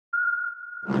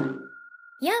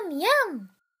Yum, yum!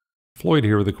 Floyd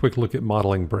here with a quick look at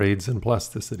modeling braids and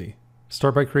plasticity.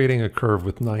 Start by creating a curve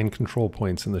with 9 control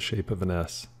points in the shape of an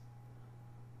S.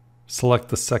 Select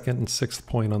the 2nd and 6th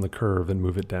point on the curve and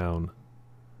move it down.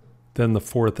 Then the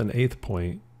 4th and 8th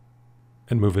point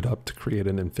and move it up to create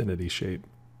an infinity shape.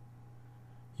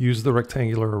 Use the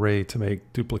rectangular array to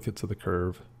make duplicates of the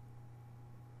curve.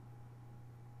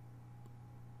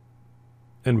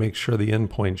 And make sure the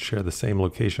endpoints share the same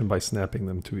location by snapping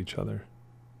them to each other.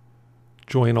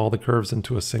 Join all the curves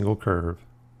into a single curve,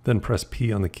 then press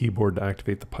P on the keyboard to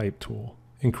activate the pipe tool.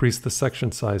 Increase the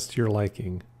section size to your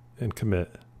liking and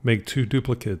commit. Make 2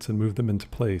 duplicates and move them into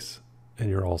place, and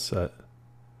you're all set.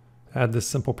 Add this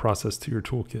simple process to your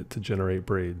toolkit to generate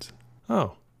braids.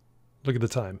 Oh, look at the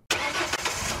time.